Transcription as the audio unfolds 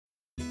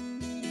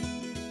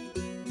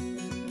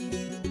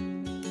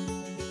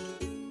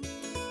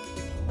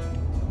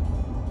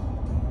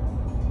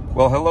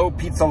Well, hello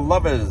pizza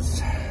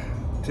lovers.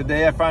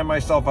 Today I find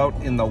myself out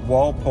in the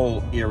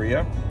Walpole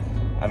area.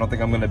 I don't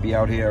think I'm going to be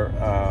out here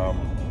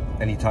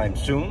anytime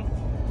soon.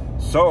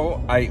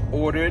 So I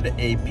ordered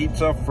a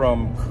pizza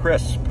from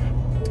Crisp.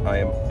 I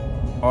am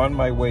on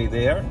my way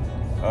there,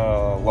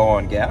 low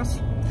on gas.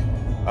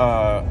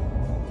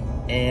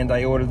 And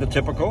I ordered the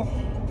typical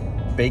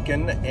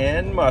bacon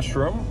and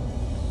mushroom.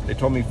 They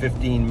told me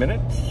 15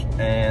 minutes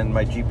and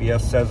my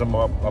GPS says I'm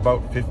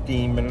about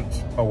 15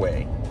 minutes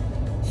away.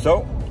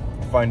 So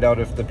find out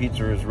if the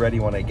pizza is ready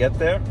when I get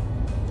there.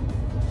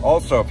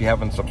 Also, if you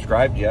haven't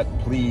subscribed yet,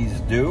 please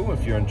do.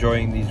 If you're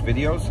enjoying these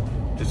videos,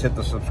 just hit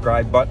the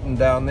subscribe button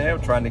down there.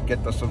 I'm trying to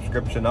get the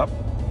subscription up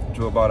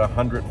to about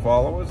 100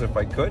 followers if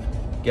I could.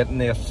 Getting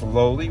there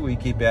slowly. We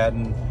keep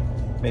adding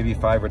maybe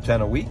 5 or 10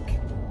 a week.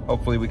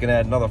 Hopefully we can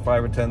add another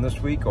 5 or 10 this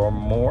week or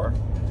more.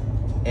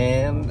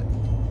 And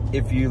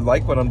if you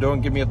like what I'm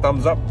doing, give me a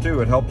thumbs up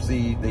too. It helps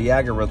the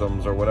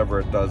algorithms or whatever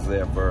it does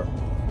there for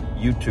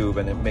YouTube,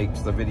 and it makes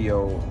the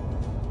video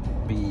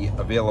be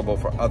available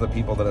for other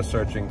people that are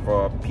searching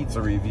for pizza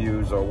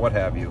reviews or what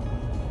have you.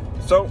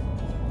 So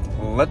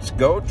let's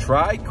go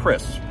try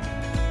Crisp.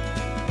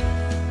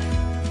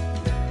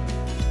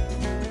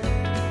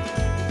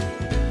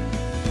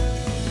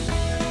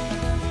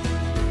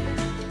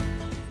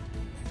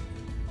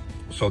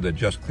 So they're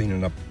just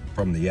cleaning up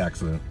from the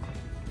accident,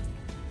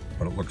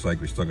 but it looks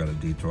like we still got a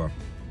detour.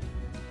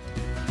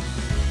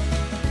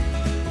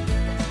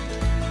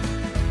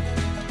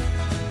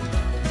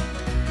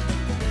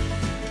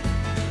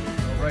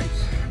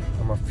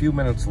 I'm a few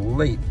minutes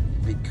late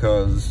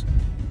because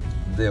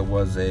there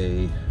was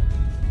a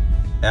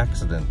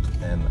accident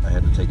and I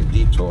had to take a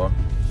detour,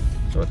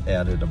 so it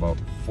added about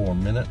 4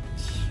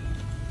 minutes,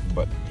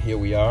 but here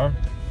we are.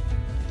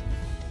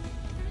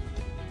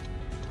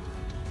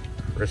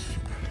 Crisp.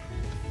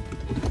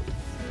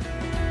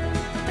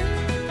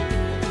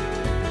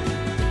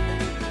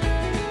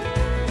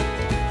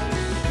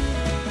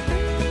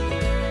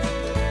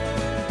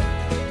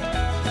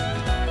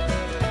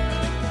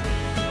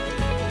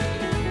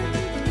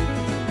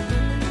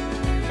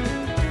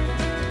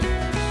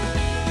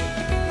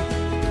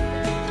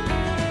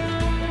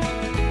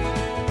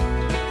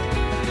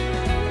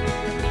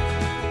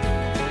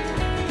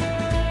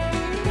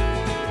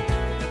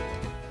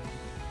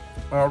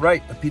 All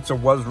right, the pizza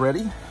was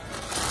ready. Like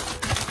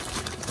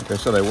I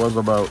said, I was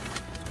about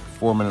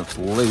 4 minutes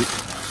late,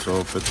 so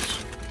if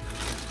it's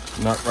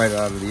not right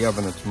out of the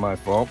oven, it's my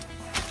fault.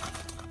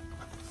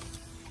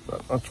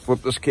 But let's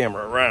flip this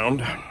camera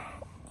around.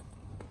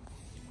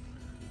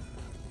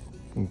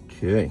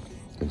 Okay,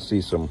 you can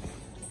see some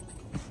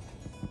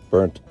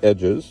burnt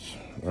edges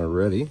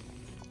already,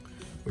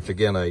 which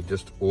again, I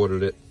just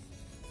ordered it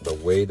the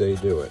way they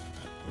do it.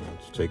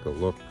 Let's take a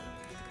look.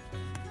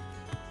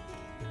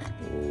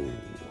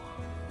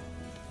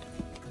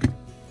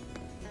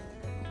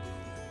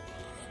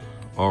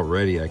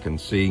 Already I can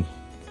see,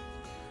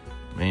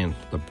 man,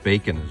 the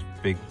bacon is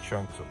big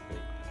chunks of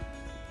bacon.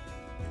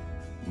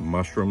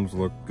 Mushrooms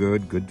look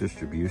good, good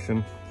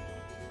distribution.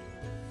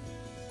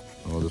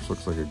 Oh, this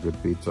looks like a good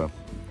pizza.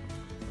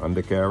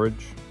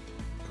 Undercarriage,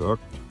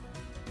 cooked,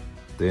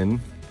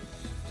 thin.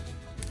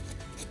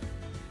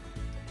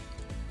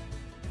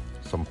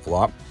 Some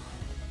flop,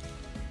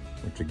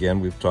 which again,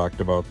 we've talked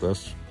about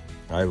this.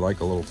 I like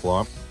a little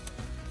flop.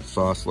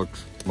 Sauce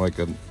looks like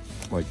a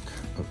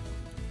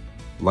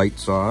light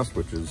sauce,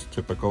 which is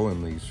typical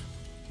in these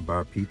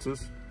bar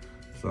pizzas.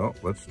 So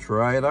let's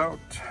try it out.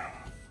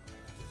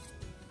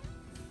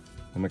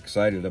 I'm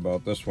excited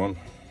about this one.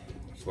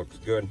 This looks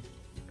good.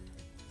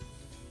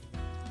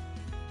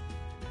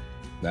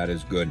 That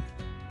is good.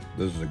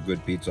 This is a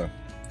good pizza.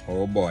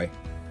 Oh boy.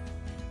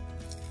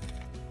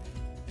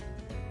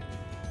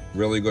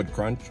 Really good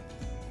crunch.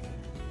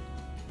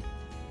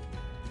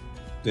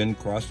 Thin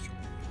crust.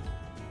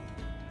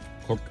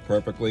 Cooked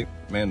perfectly.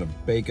 Man, the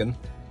bacon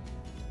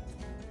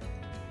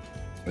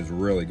is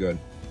really good.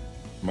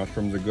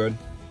 Mushrooms are good.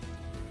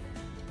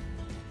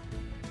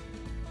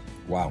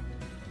 Wow.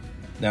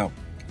 Now,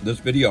 this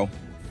video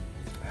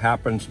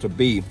happens to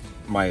be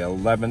my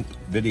 11th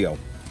video.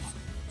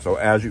 So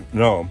as you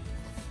know,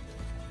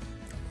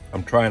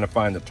 I'm trying to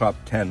find the top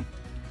 10.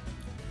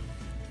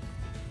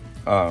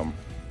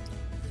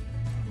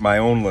 My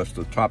own list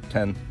of top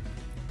 10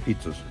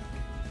 pizzas.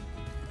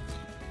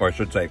 Or I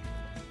should say,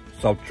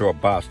 SouthShore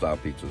Bar Style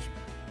pizzas.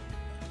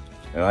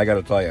 And I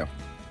gotta tell you,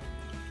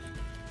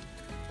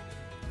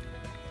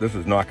 this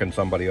is knocking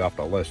somebody off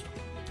the list,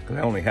 because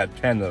I only had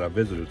 10 that I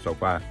visited so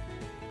far.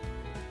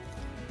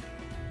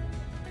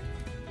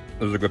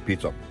 This is a good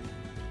pizza.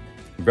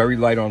 Very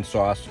light on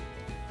sauce.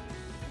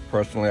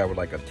 Personally, I would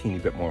like a teeny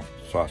bit more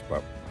sauce,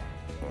 but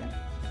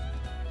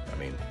I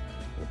mean,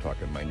 we're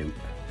talking minute.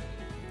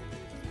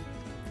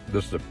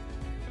 This is a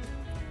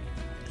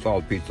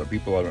solid pizza.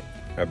 People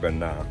have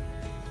been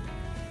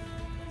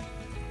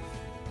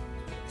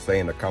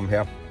saying to come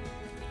here.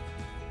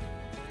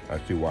 I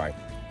see why.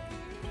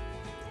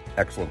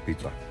 Excellent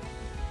pizza.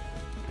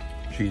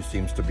 Cheese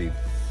seems to be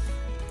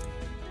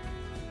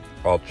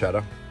all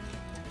cheddar,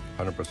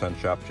 100%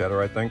 sharp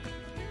cheddar, I think.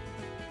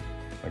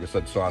 Like I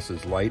said, sauce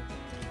is light.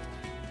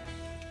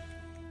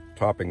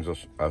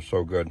 Toppings are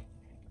so good.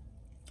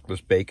 This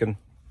bacon,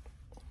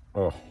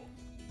 oh,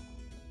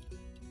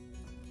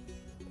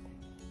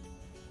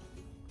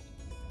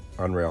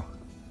 unreal.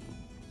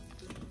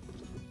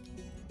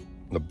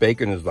 The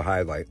bacon is the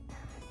highlight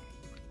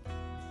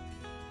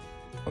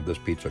of this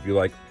pizza. If you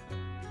like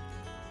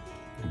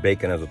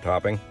bacon as a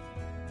topping,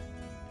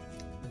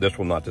 this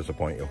will not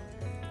disappoint you.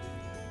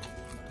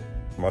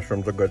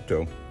 Mushrooms are good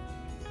too,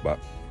 but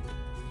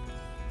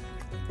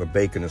the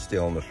bacon is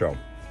stealing the show.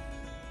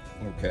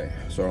 Okay,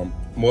 so I'm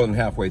more than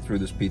halfway through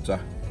this pizza.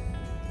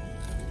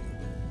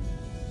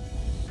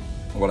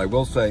 What I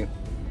will say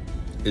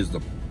is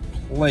the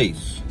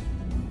place,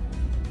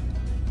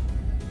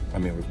 I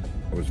mean,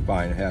 it was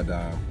fine. It had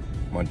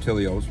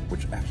Montilio's,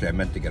 which actually I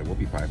meant to get a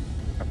whoopie pie.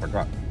 I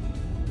forgot.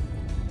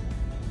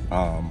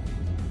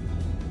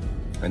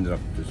 Ended up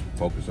just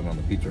focusing on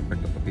the pizza and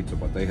picked up the pizza,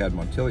 but they had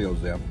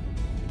Montilio's there,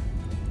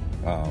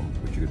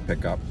 which you could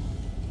pick up.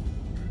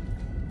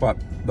 But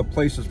the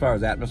place, as far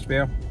as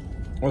atmosphere,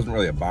 wasn't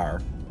really a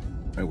bar.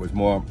 It was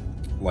more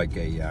like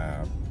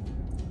a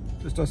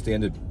just a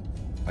standard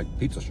like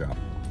pizza shop.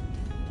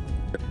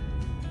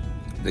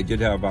 They did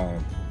have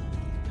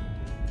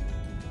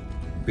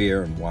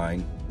beer and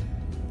wine.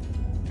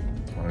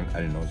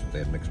 I didn't notice if they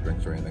had mixed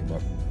drinks or anything,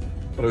 but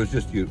it was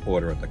just you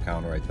order at the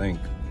counter, I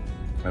think.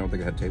 I don't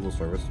think it had table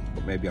service,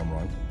 but maybe I'm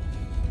wrong.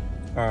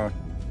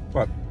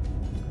 But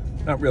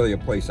not really a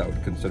place I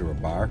would consider a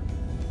bar.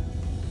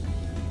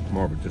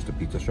 More of just a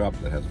pizza shop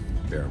that has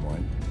beer and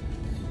wine.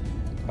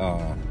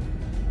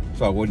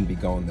 So I wouldn't be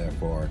going there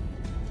for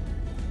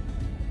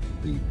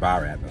the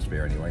bar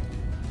atmosphere anyway.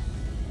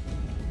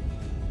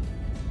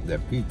 Their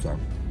pizza,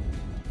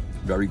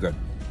 very good.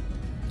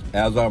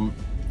 As I'm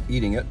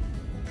eating it,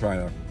 trying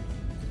to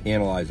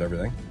analyze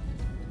everything,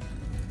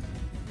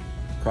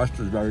 crust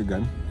is very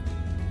good.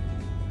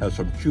 Has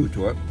some chew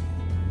to it.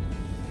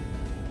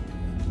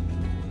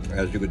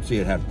 As you can see,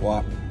 it had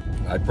plop.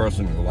 I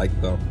personally like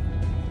the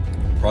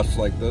crust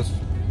like this.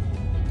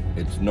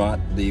 It's not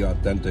the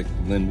authentic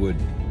Linwood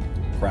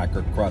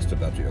cracker crust, if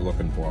that's what you're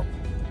looking for.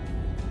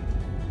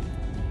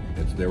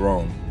 It's their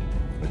own.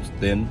 It's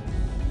thin.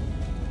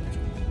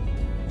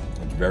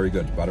 It's very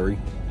good. It's buttery.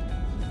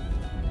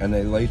 And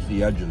they lace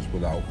the edges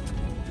without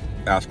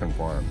asking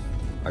for them.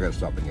 I gotta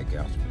stop and get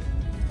gas.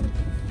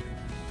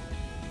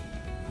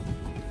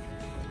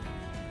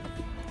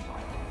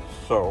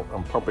 So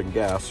I'm pumping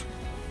gas,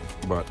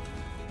 but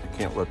I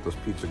can't let this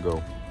pizza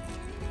go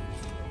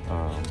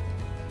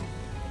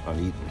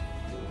uneaten.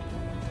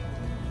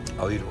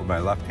 I'll eat it with my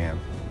left hand.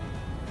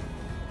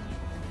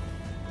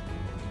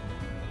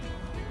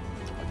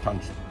 I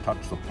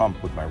touch the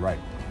pump with my right.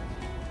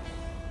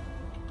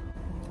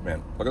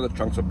 Man, look at the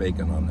chunks of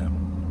bacon on there.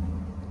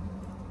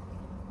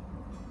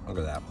 Look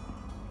at that.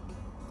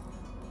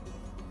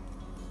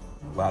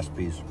 Last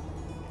piece.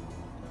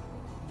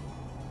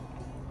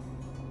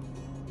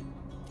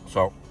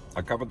 So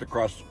I covered the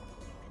crust.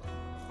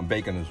 The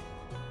bacon is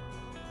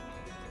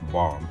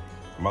bomb.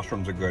 The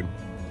mushrooms are good.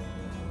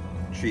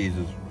 Cheese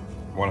is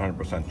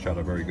 100%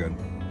 cheddar, very good.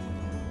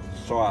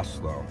 Sauce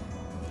though,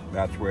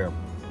 that's where,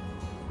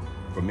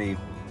 for me,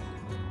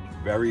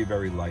 very,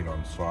 very light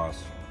on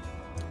sauce.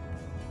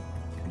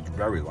 It's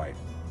very light.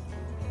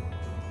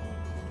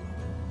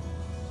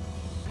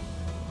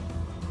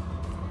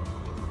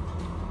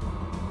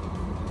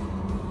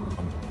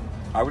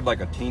 I would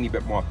like a teeny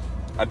bit more.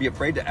 I'd be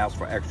afraid to ask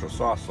for extra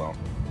sauce though,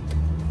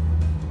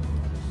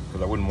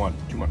 because I wouldn't want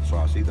too much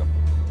sauce either.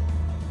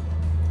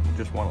 I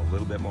just want a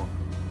little bit more.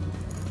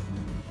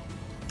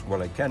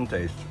 What I can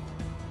taste,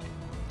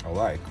 I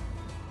like,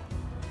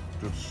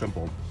 just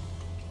simple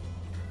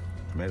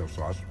tomato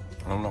sauce.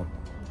 I don't know.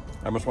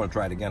 I must want to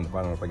try it again to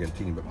find out if I get a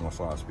teeny bit more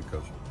sauce,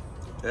 because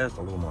just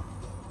a little more.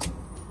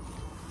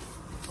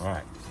 All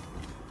right,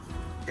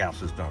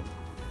 gas is done.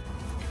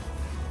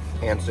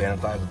 Hand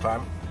sanitizer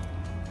time.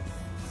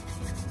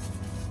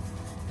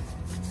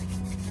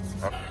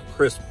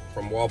 Crisp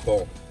from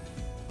Walpole.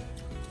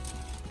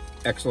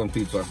 Excellent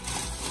pizza.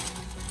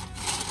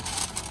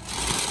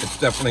 It's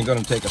definitely going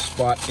to take a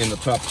spot in the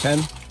top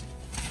 10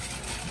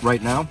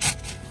 right now.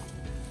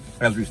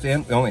 As we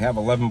stand, we only have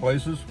 11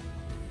 places.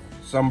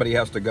 Somebody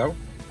has to go.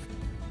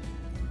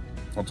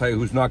 I'll tell you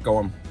who's not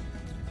going.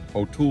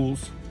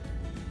 O'Toole's,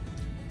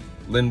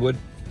 Linwood,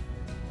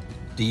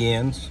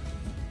 Deanne's.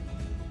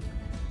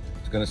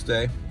 It's going to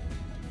stay.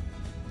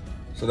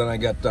 So then I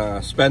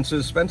got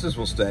Spencer's. Spencer's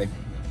will stay,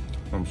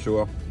 I'm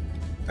sure.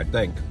 I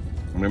think.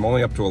 I mean, I'm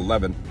only up to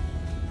 11.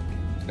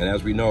 And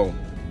as we know,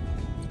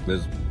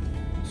 there's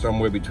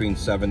somewhere between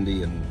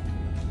 70 and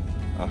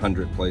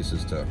 100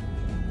 places to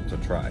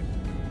try.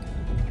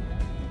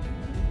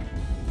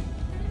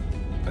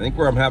 I think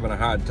where I'm having a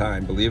hard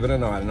time, believe it or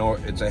not, I know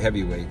it's a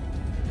heavyweight,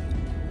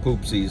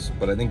 Poopsie's,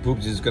 but I think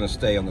Poopsie's is going to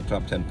stay on the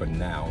top 10 for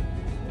now.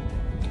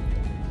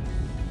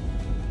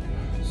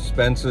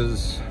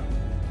 Spencer's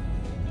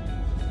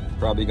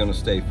probably going to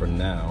stay for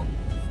now.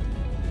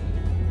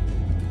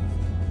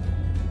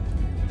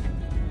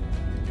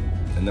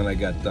 And then I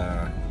got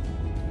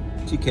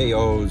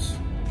TKOs.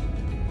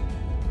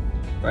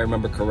 If I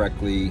remember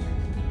correctly,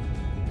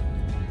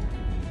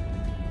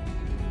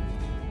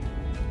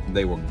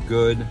 they were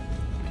good,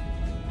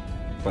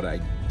 but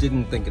I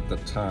didn't think at the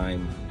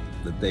time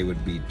that they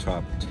would be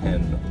top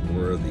 10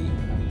 worthy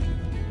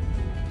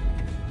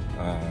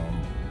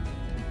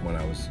when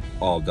I was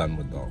all done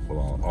with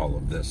all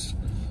of this.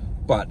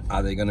 But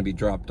are they going to be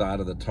dropped out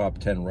of the top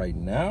 10 right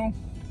now?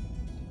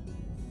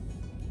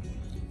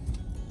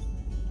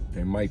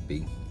 They might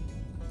be.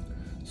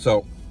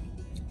 So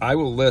I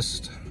will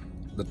list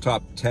the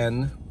top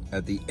 10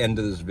 at the end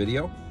of this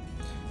video.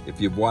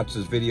 If you've watched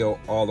this video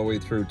all the way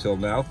through till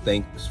now,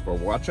 thanks for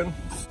watching.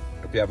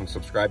 If you haven't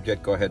subscribed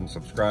yet, go ahead and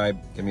subscribe.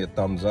 Give me a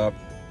thumbs up.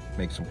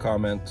 Make some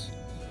comments.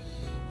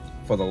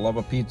 For the love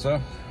of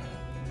pizza,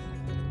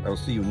 I will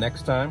see you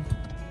next time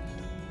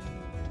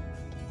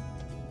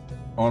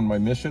on my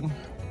mission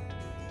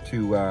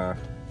to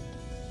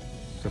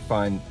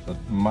find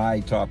my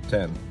top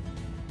 10.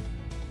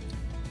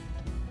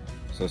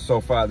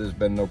 So far there's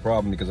been no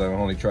problem because I've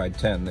only tried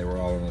 10. They were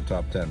all in the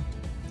top 10.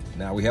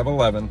 Now we have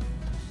 11.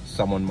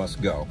 Someone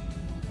must go.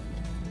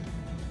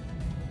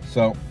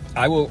 So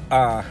I will,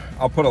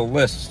 I'll put a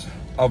list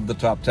of the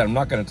top 10. I'm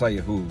not going to tell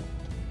you who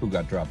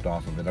got dropped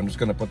off of it. I'm just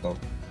going to put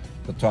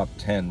the top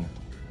 10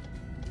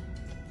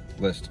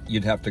 list.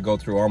 You'd have to go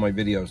through all my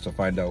videos to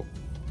find out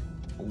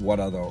what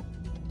other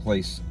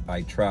place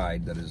I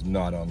tried that is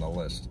not on the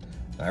list.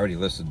 I already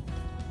listed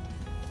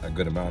a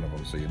good amount of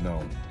them, so you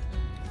know.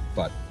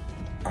 But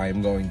I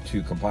am going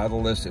to compile the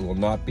list. It will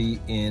not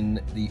be in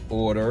the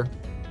order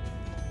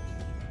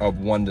of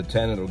 1 to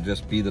 10. It'll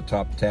just be the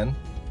top 10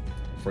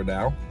 for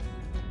now.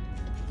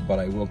 But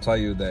I will tell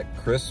you that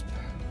Crisp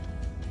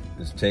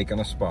is taking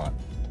a spot.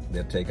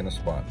 They're taking a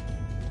spot.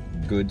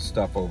 Good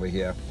stuff over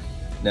here.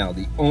 Now,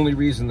 the only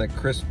reason that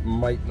Crisp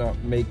might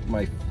not make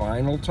my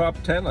final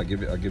top 10, I'll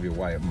give you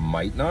why it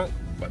might not,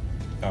 but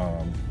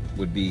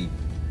would be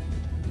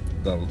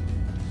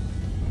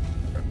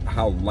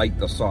how light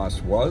the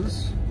sauce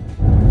was.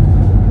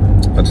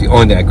 That's the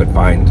only thing I could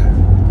find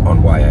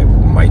on why I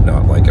might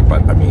not like it,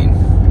 but I mean,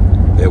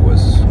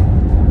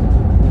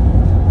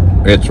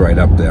 it's right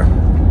up there.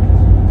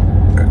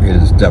 It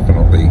is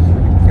definitely,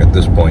 at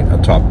this point, a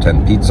top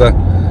 10 pizza.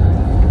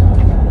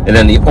 And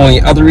then the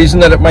only other reason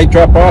that it might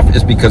drop off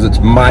is because it's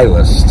my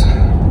list.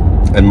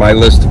 And my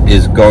list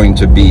is going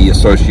to be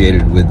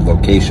associated with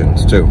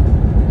locations too.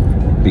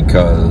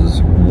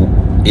 Because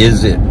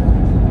is it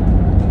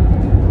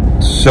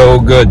so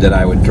good that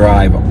I would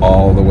drive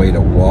all the way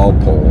to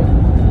Walpole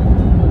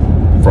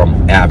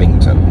from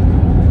Abington?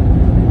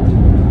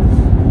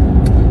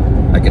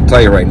 I can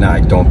tell you right now,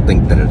 I don't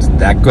think that it's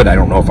that good. I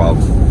don't know if I'll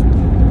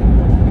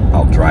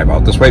drive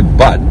out this way,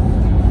 but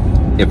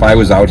if I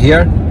was out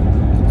here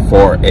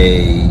for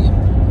a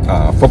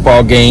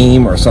football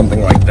game or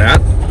something like that,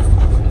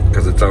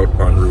 because it's out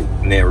on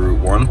near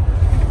Route 1,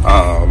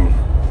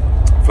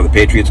 for the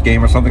Patriots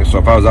game or something. So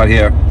if I was out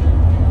here,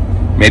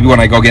 maybe when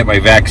I go get my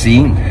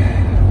vaccine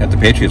at the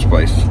Patriots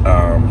place,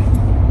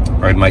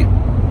 or I might,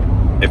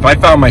 if I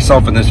found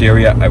myself in this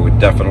area, I would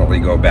definitely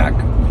go back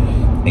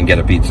and get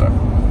a pizza.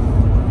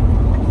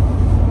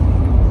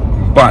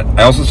 But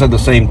I also said the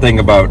same thing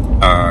about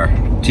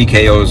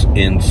TKO's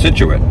in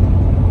Situate.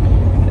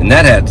 And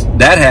that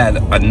had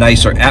a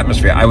nicer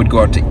atmosphere. I would go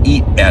out to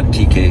eat at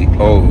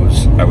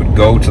TKO's. I would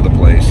go to the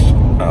place.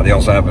 They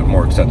also have a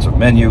more extensive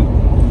menu,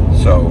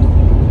 so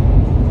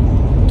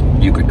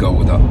you could go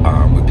with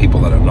people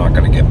that are not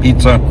going to get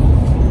pizza.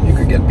 You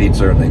could get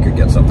pizza, and they could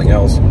get something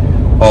else.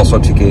 Also,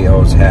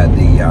 TKO's had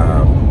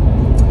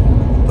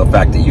the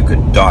fact that you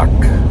could dock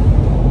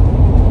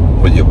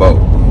with your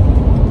boat.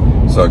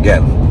 So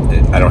again,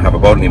 I don't have a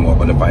boat anymore,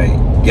 but if I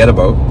get a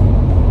boat,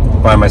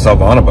 find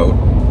myself on a boat,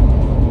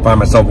 find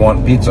myself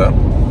wanting pizza,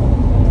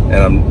 and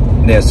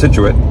I'm near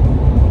Situate,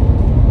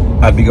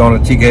 I'd be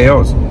going to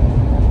TKO's.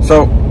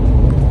 So,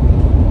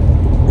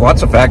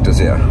 lots of factors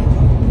here.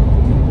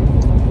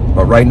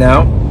 But right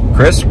now,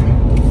 Crisp,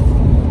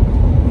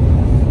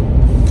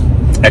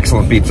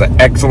 excellent pizza,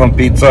 excellent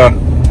pizza.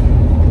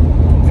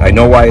 I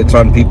know why it's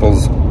on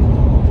people's,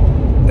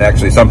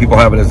 actually some people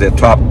have it as their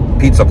top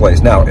pizza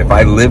place. Now, if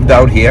I lived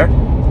out here,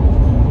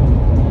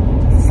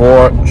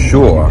 for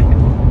sure,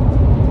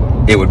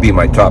 it would be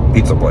my top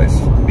pizza place,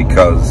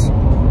 because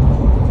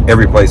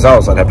every place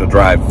else I'd have to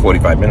drive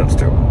 45 minutes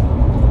to.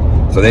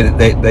 So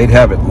they'd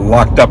have it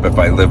locked up if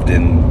I lived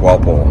in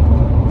Walpole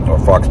or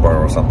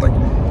Foxborough or something,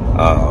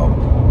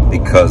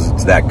 because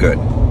it's that good.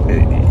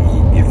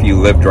 If you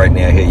lived right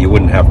near here, you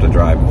wouldn't have to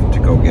drive to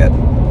go get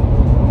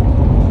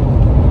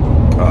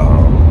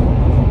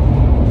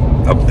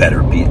a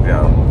better pizza. You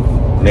know,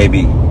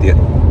 maybe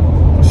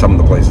some of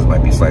the places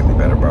might be slightly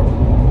better, but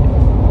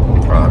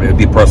it would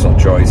be personal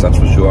choice, that's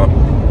for sure.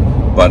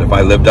 But if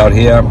I lived out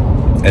here,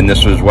 and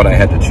this was what I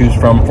had to choose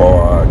from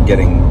for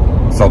getting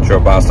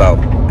SouthShore Bar Style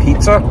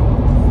pizza,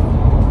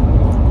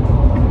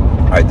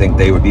 I think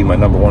they would be my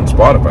 #1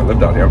 spot if I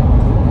lived out here.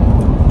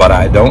 But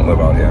I don't live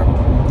out here.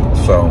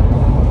 So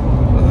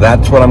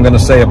that's what I'm going to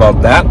say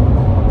about that.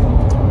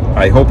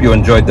 I hope you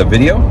enjoyed the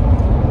video.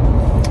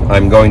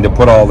 I'm going to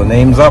put all the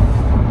names up,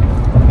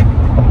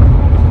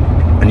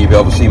 and you'll be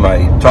able to see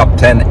my top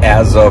 10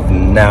 as of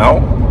now.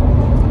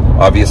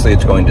 Obviously,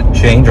 it's going to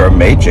change, or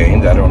may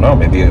change. I don't know.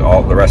 Maybe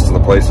all the rest of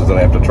the places that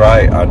I have to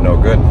try are no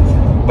good.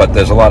 But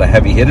there's a lot of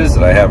heavy hitters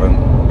that I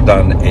haven't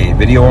done a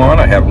video on.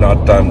 I have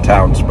not done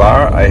Town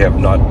Spa. I have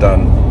not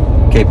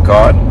done Cape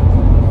Cod.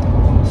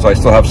 So I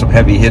still have some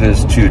heavy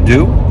hitters to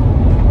do.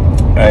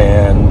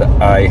 And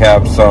I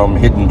have some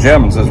hidden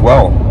gems as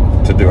well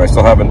to do. I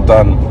still haven't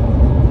done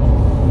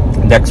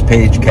Next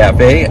Page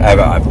Cafe.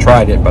 I've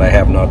tried it, but I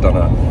have not done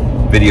a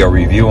video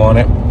review on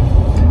it.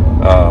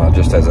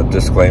 Just as a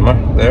disclaimer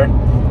there.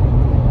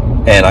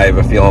 And I have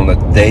a feeling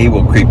that they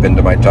will creep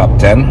into my top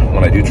 10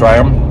 when I do try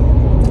them.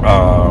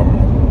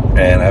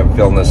 And I have a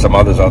feeling there's some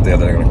others out there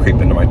that are going to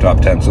creep into my top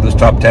 10. So this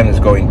top 10 is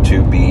going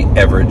to be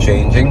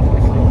ever-changing.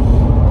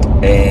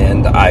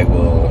 And I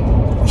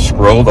will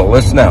scroll the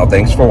list now.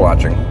 Thanks for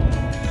watching.